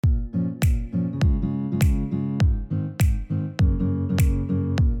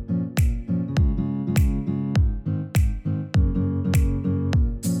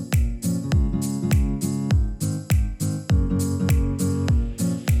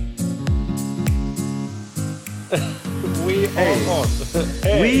We Hey, are on.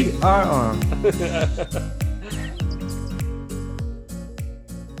 Hey. we are on.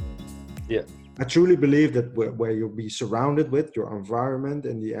 Yeah. I truly believe that where you'll be surrounded with, your environment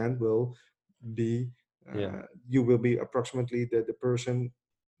in the end will be, Yeah. you will be approximately the person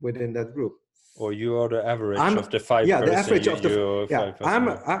within that group. Or you are the average I'm, of the five yeah, the person. average of the, You yeah, five person you spend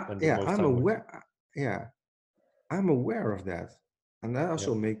the most I'm time with. aware, yeah, I'm aware of that. And I Yeah.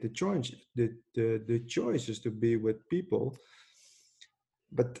 also make the choice, the choices to be with people.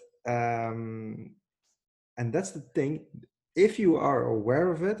 But, and that's the thing. If you are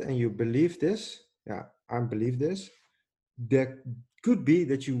aware of it and you believe this, yeah, I believe this, there could be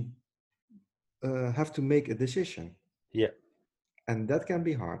that you have to make a decision, Yeah. and that can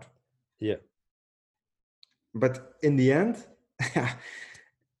be hard. Yeah. But in the end,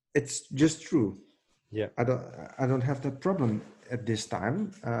 it's just true. Yeah. I don't have that problem at this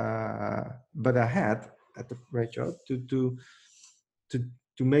time, but I had at the right job to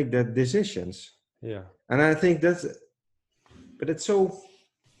to make that decisions, Yeah. and I think that's. But it's so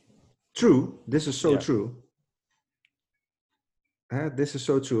true. This is so Yeah. true. This is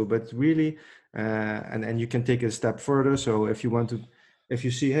so true, but really, and you can take it a step further. So if you want to, if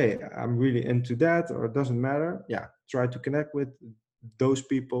you see, hey, I'm really into that, or it doesn't matter, yeah, try to connect with those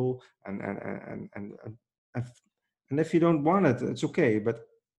people, and and if you don't want it, it's okay. But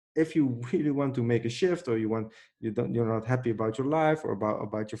if you really want to make a shift, or you're not happy about your life or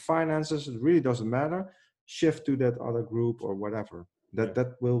about your finances, it really doesn't matter. Shift to that other group or whatever. Yeah.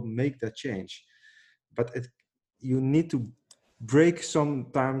 That will make that change. But you need to break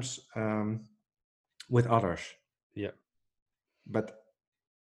sometimes with others, Yeah. but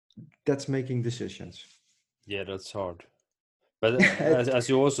that's making decisions. Yeah. That's hard. But It- as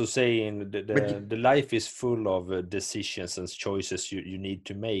you also say, in but the life is full of decisions and choices you need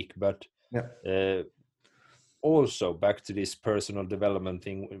to make. But yeah, uh, also back to this personal development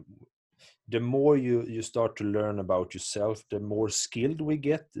thing, the more you start to learn about yourself, the more skilled we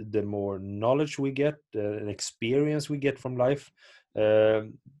get, the more knowledge we get, and experience we get from life,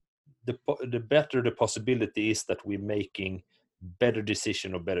 um, the better the possibility is that we're making better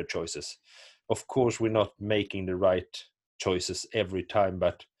decision or better choices. Of course, we're not making the right choices every time,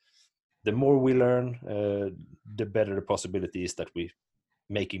 but the more we learn, the better the possibility is that we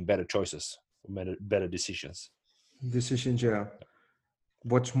making better choices, better decisions. decisions, yeah.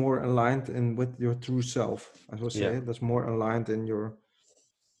 What's more aligned in with your true self, I will Yeah. say, that's more aligned in your,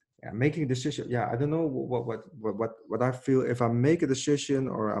 yeah, making a decision. Yeah, I don't know what I feel if I make a decision,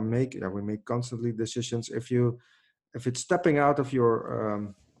 or yeah, we make constantly decisions. If it's stepping out of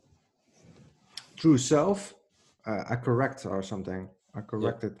your true self, I correct or something. I Yeah.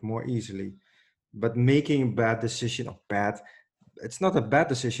 correct it more easily. But making a bad decision, or bad, it's not a bad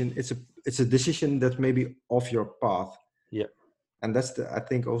decision. It's a decision that's maybe off your path. Yeah. And I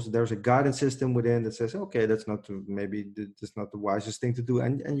think also there's a guidance system within that says, okay, that's not the wisest thing to do,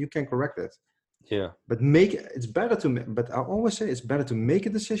 and you can correct it. Yeah. But but I always say it's better to make a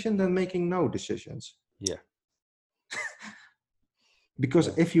decision than making no decisions. Yeah. Because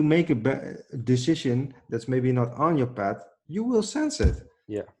Yeah. if you make a decision that's maybe not on your path, you will sense it.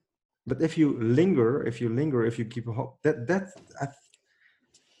 Yeah. But if you keep a hope,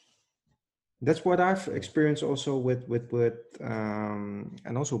 that's what I've Yeah. experienced also with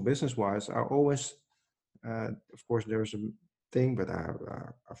and also business wise. I always, of course, there's a thing, but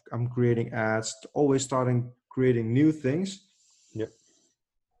I'm creating ads, always starting creating new things, Yeah.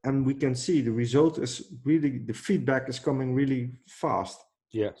 and we can see the result is really, the feedback is coming really fast,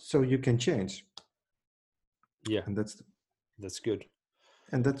 Yeah. so you can change, Yeah. and That's good.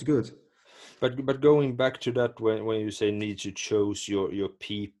 that's good. But going back to that, when you say need to choose your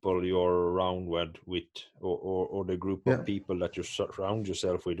people you're around with, or the group Yeah. of people that you surround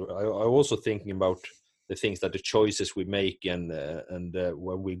yourself with, I also thinking about the things that the choices we make, and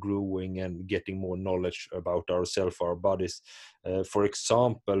when we're growing and getting more knowledge about ourselves, our bodies. For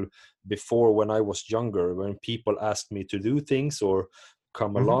example, before, when I was younger, when people asked me to do things or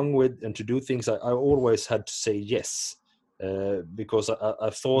come Mm-hmm. along with and to do things, I always had to say yes, because I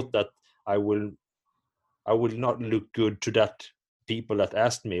thought that I will not look good to that people that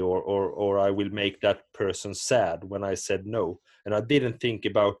asked me, or I will make that person sad when I said no. And I didn't think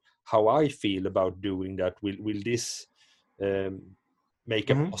about how I feel about doing that. Will this um, make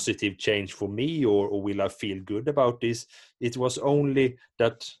a Mm-hmm. positive change for me, or will I feel good about this? It was only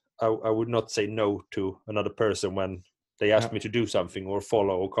that I would not say no to another person when they Yeah. asked me to do something or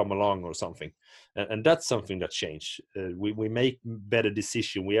follow or come along or something. And that's something that changed. We make better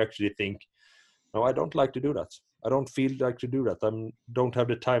decision. We actually think, no, I don't like to do that. I don't feel like to do that. I don't have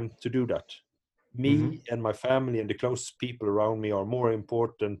the time to do that. me and my family and the closest people around me are more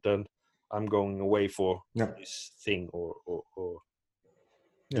important than I'm going away for Yeah. this thing or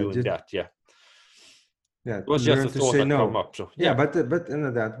Yeah. doing Just, that. Yeah, yeah. it was just Learn a to thought say that come no. up. So Yeah. yeah, But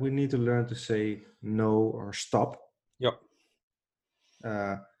in that, we need to learn to say no or stop. yeah,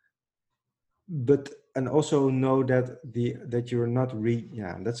 But and also know that that you're not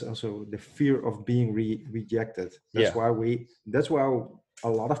that's also the fear of being rejected. yeah, That's why a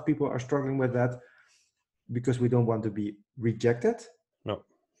lot of people are struggling with that, because we don't want to be rejected. no,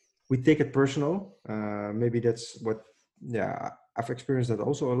 We take it personal. Maybe that's what, I've experienced that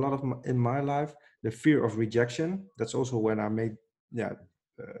also a lot of in my life, the fear of rejection. That's also when I made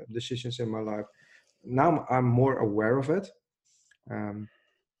decisions in my life. Now I'm more aware of it.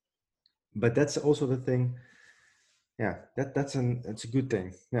 But that's also the thing. Yeah, it's a good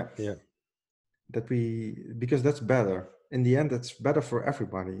thing. Yeah, yeah, because that's better in the end. That's better for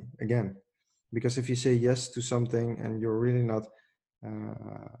everybody, again, because if you say yes to something and you're really not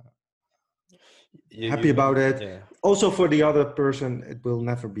happy about it, yeah. also for the other person it will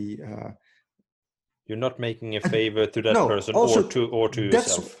never be You're not making a and favor to that no, person also or to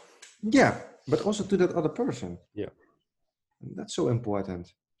that's, yourself. yeah, but also to that other person. Yeah, And that's so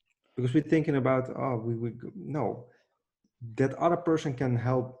important, because we're thinking about, oh, no, that other person can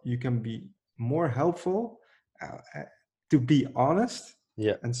help. You can be more helpful, to be honest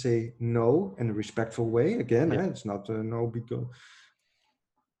yeah, and say no in a respectful way. Again, yeah, it's not no because,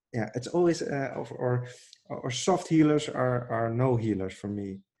 yeah, it's always or soft healers are no healers for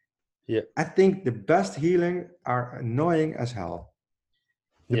me. yeah, I think the best healing are annoying as hell.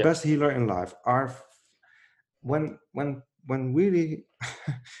 The yeah, best healer in life are when really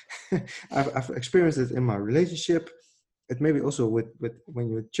I've experienced it in my relationship. It may be also with when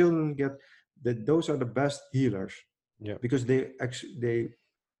your children get that, those are the best healers, yeah, because they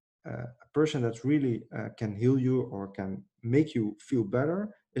a person that's really can heal you or can make you feel better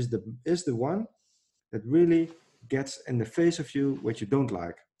is the one that really gets in the face of you what you don't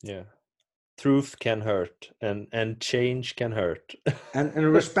like, yeah. Truth can hurt, and change can hurt. and in a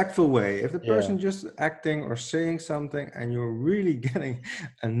respectful way. If the Yeah, person just acting or saying something and you're really getting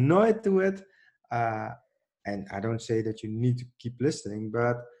annoyed to it, uh, and I don't say that you need to keep listening,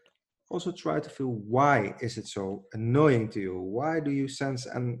 but also try to feel, why is it so annoying to you? Why do you sense,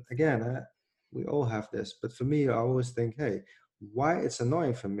 and again, we all have this, but for me, I always think, hey, why it's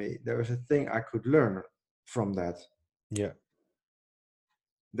annoying for me? There is a thing I could learn from that, yeah,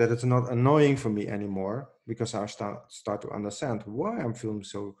 that it's not annoying for me anymore, because I start to understand why I'm feeling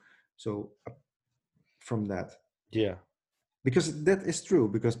so from that. yeah, Because that is true,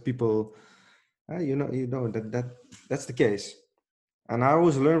 because people, that's the case. And I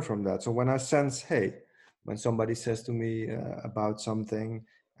always learn from that. So when I sense, hey, when somebody says to me about something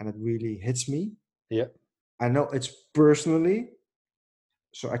and it really hits me, yeah, I know it's personally,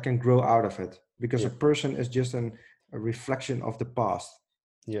 so I can grow out of it, because yeah, a person is just a reflection of the past.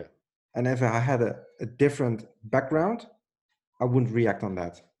 yeah. And if I had a different background, I wouldn't react on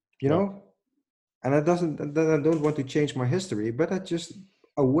that, you No, know? And that I don't want to change my history, but I just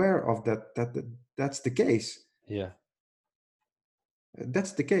aware of that's the case. yeah,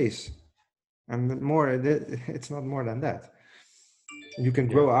 That's the case. And more, it's not more than that. You can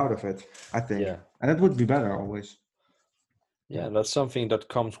yeah, grow out of it, I think. yeah. And it would be better always. Yeah, that's something that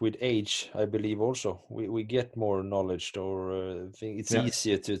comes with age, I believe. Also, we get more knowledge, or think it's Yeah.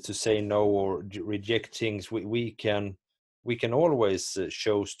 easier to say no or reject things. We can always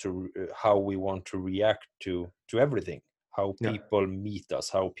choose to how we want to react to everything. How Yeah. people meet us,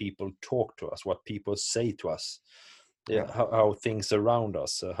 how people talk to us, what people say to us, Yeah. how things around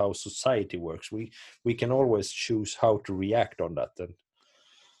us, how society works. We can always choose how to react on that, and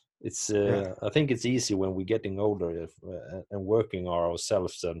it's Yeah. I think it's easy when we're getting older and working on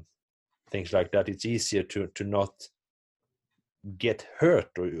ourselves and things like that. It's easier to not get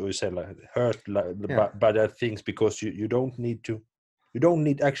hurt, or you say like hurt like, Yeah. by that things, because you don't need to, you don't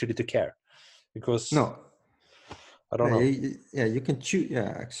need actually to care, because No. I don't Yeah, know. you can choose.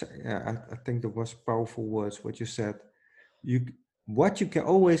 Yeah, yeah. I think that was powerful words what you said. You what you can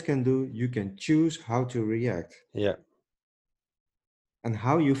always can do. You can choose how to react Yeah, and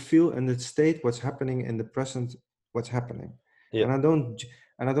how you feel in the state. What's happening in the present? What's happening? yeah,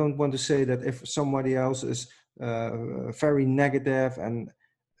 And I don't want to say that if somebody else is very negative and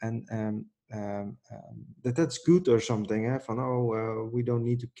that's good or something. From, we don't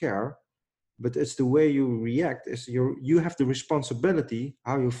need to care. But it's the way you react. Is you have the responsibility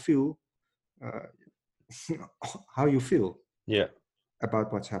how you feel, uh, how you feel yeah,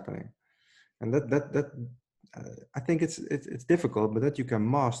 about what's happening, and that I think it's difficult, but that you can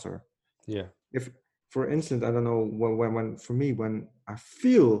master. Yeah. If, for instance, I don't know, when for me, when I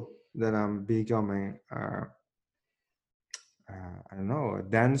feel that I'm becoming, I don't know,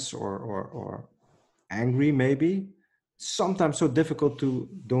 dense or angry, maybe sometimes so difficult to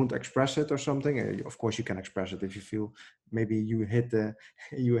don't express it or something. Of course, you can express it if you feel maybe you hit the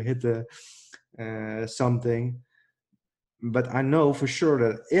you hit the something. But I know for sure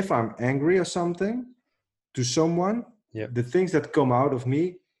that if I'm angry or something to someone, Yeah. the things that come out of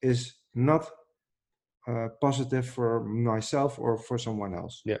me is not positive for myself or for someone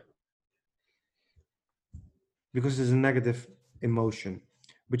else, Yeah. because it's a negative emotion.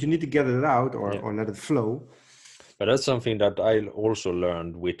 But you need to get it out, Yeah. or let it flow. But that's something that I also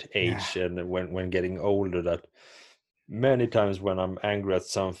learned with Yeah. age and when getting older, that many times when I'm angry at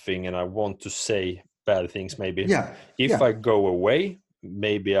something and I want to say bad things, maybe Yeah. if Yeah. I go away,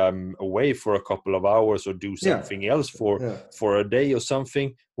 maybe I'm away for a couple of hours or do Yeah. something else Yeah. for a day or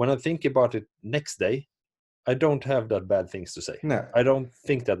something, when I think about it next day, I don't have that bad things to say. No. I don't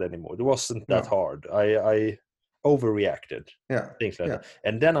think that anymore. It wasn't that No. hard. I overreacted, Yeah. things like Yeah. that.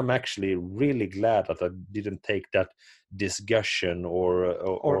 And then I'm actually really glad that I didn't take that discussion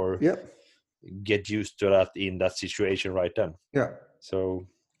or Yeah. get used to that in that situation right then. Yeah. So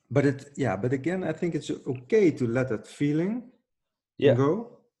But again, I think it's okay to let that feeling yeah,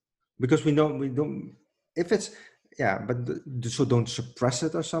 go, because we don't if it's, yeah, but so don't suppress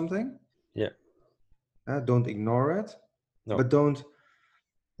it or something. yeah, Don't ignore it, no, but don't,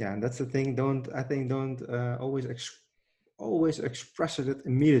 yeah, and that's the thing, don't always express it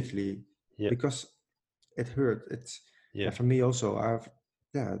immediately, yeah, because it hurt. It's, yeah. yeah, for me also,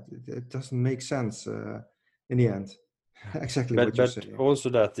 yeah, it doesn't make sense in the end. Exactly what you're But saying. also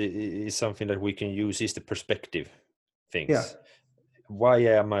that is something that we can use is the perspective Yeah. things. Why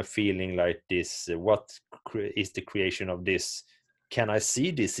am I feeling like this? What is the creation of this? Can I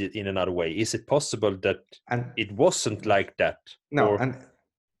see this in another way? Is it possible that And it wasn't like that? no, Or and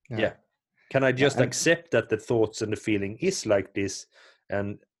yeah, yeah, can I yeah, just and accept that the thoughts and the feeling is like this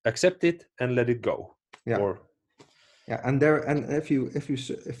and accept it and let it go? yeah, Or yeah, and there, and if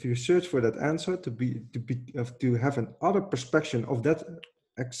you search for that answer, to have an other perspective of that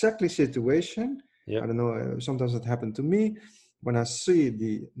exactly situation. yeah, I don't know, sometimes it happened to me when I see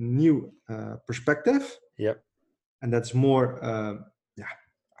the new perspective, yeah, and that's more, yeah,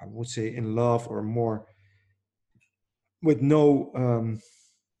 I would say in love, or more with no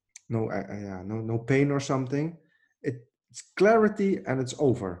pain or something. It's clarity, and it's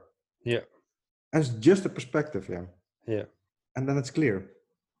over, yeah, and it's just a perspective, yeah. yeah, And then it's clear,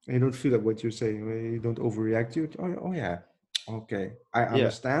 and you don't feel like what you're saying, you don't overreact to it. Oh yeah, okay, I yeah,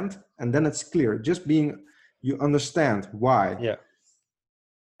 understand. And then it's clear, just being, you understand why. yeah,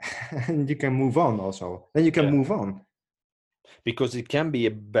 And you can move on also, then you can yeah. move on. Because it can be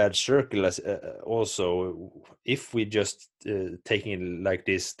a bad circle as also if we just taking it like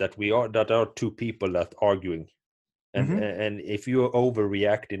this, that are two people that arguing, Mm-hmm. and if you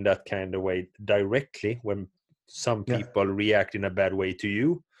overreact in that kind of way directly when some Yeah. people react in a bad way to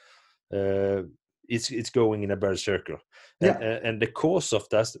you, uh, it's going in a bad circle, Yeah. and the cause of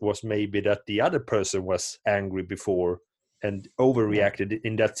that was maybe that the other person was angry before and Yeah. overreacted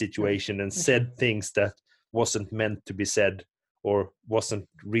in that Yeah. situation and Okay. said things that wasn't meant to be said or wasn't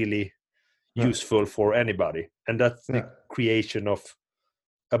really Yeah. useful for anybody, and that's the Yeah. creation of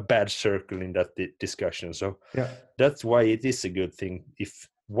a bad circle in that discussion. So Yeah. that's why it is a good thing if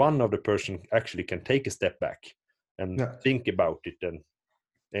one of the person actually can take a step back and Yeah. think about it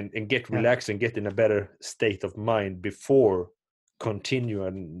and get Yeah. relaxed and get in a better state of mind before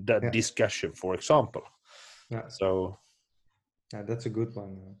continuing that Yeah. discussion, for example. Yeah. So Yeah. That's a good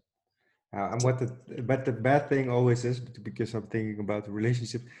one. And but the bad thing always is, because I'm thinking about the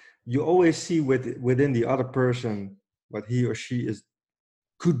relationship, you always see within the other person what he or she is,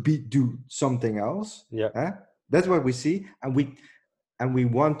 could be, do something else. yeah, That's what we see, and we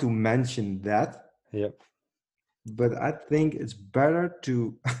want to mention that. yeah, But I think it's better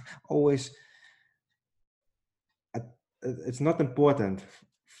to always, it's not important.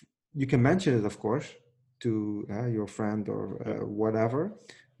 You can mention it, of course, to your friend or yeah, whatever,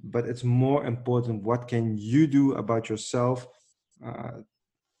 but it's more important, what can you do about yourself, uh,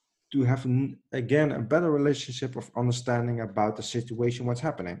 to have, again, a better relationship of understanding about the situation, what's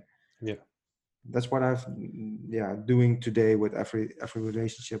happening. yeah, That's what I've, yeah, doing today with every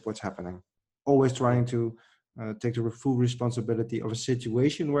relationship, what's happening. Always yeah, trying to take the full responsibility of a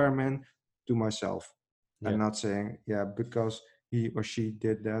situation where I'm in to myself, and yeah, not saying, yeah, because he or she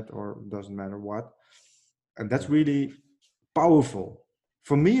did that, or doesn't matter what. And that's yeah, really powerful.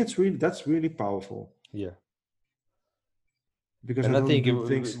 For me, that's really powerful. yeah. because And I I don't think do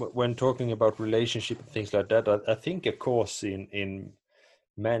things. when talking about relationship and things like that, I think a cause in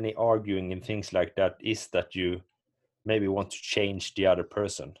many arguing and things like that is that you maybe want to change the other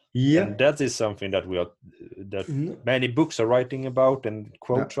person. Yeah. And that is something that that No. many books are writing about and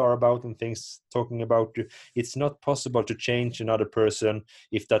quotes No. are about and things talking about. It's not possible to change another person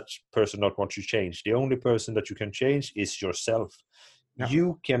if that person not wants to change. The only person that you can change is yourself. No.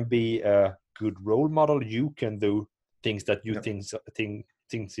 You can be a good role model. You can do things that you No.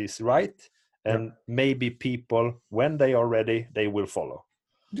 think is right, and maybe people, when they are ready, they will follow.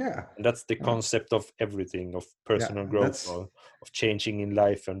 Yeah. And that's the No. concept of everything, of personal growth, That's of changing in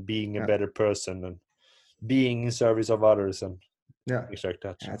life and being a yeah. better person and being in service of others and Yeah. things like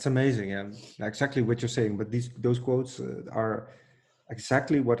that. So, It's amazing, and exactly what you're saying. But those quotes are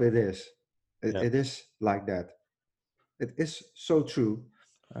exactly what it is. yeah. It is like that. It is so true.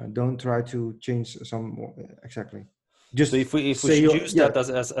 Don't try to change some exactly. Just So if we say should your use that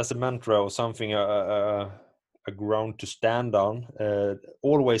as a mantra or something, a ground to stand on,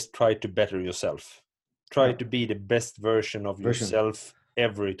 always try to better yourself. Try to be the best version of yourself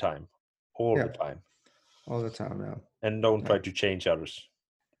every time, all the time. All the time now. And don't try to change others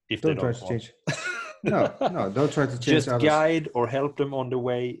if they Don't try don't to want. change. No, don't try to change Just others. guide or help them on the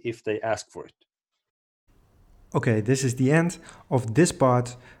way if they ask for it. Okay, this is the end of this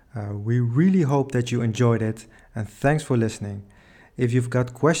part. We really hope that you enjoyed it, and thanks for listening. If you've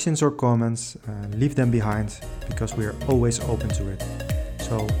got questions or comments, leave them behind, because we are always open to it.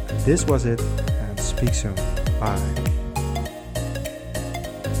 So this was it, and speak soon. Bye.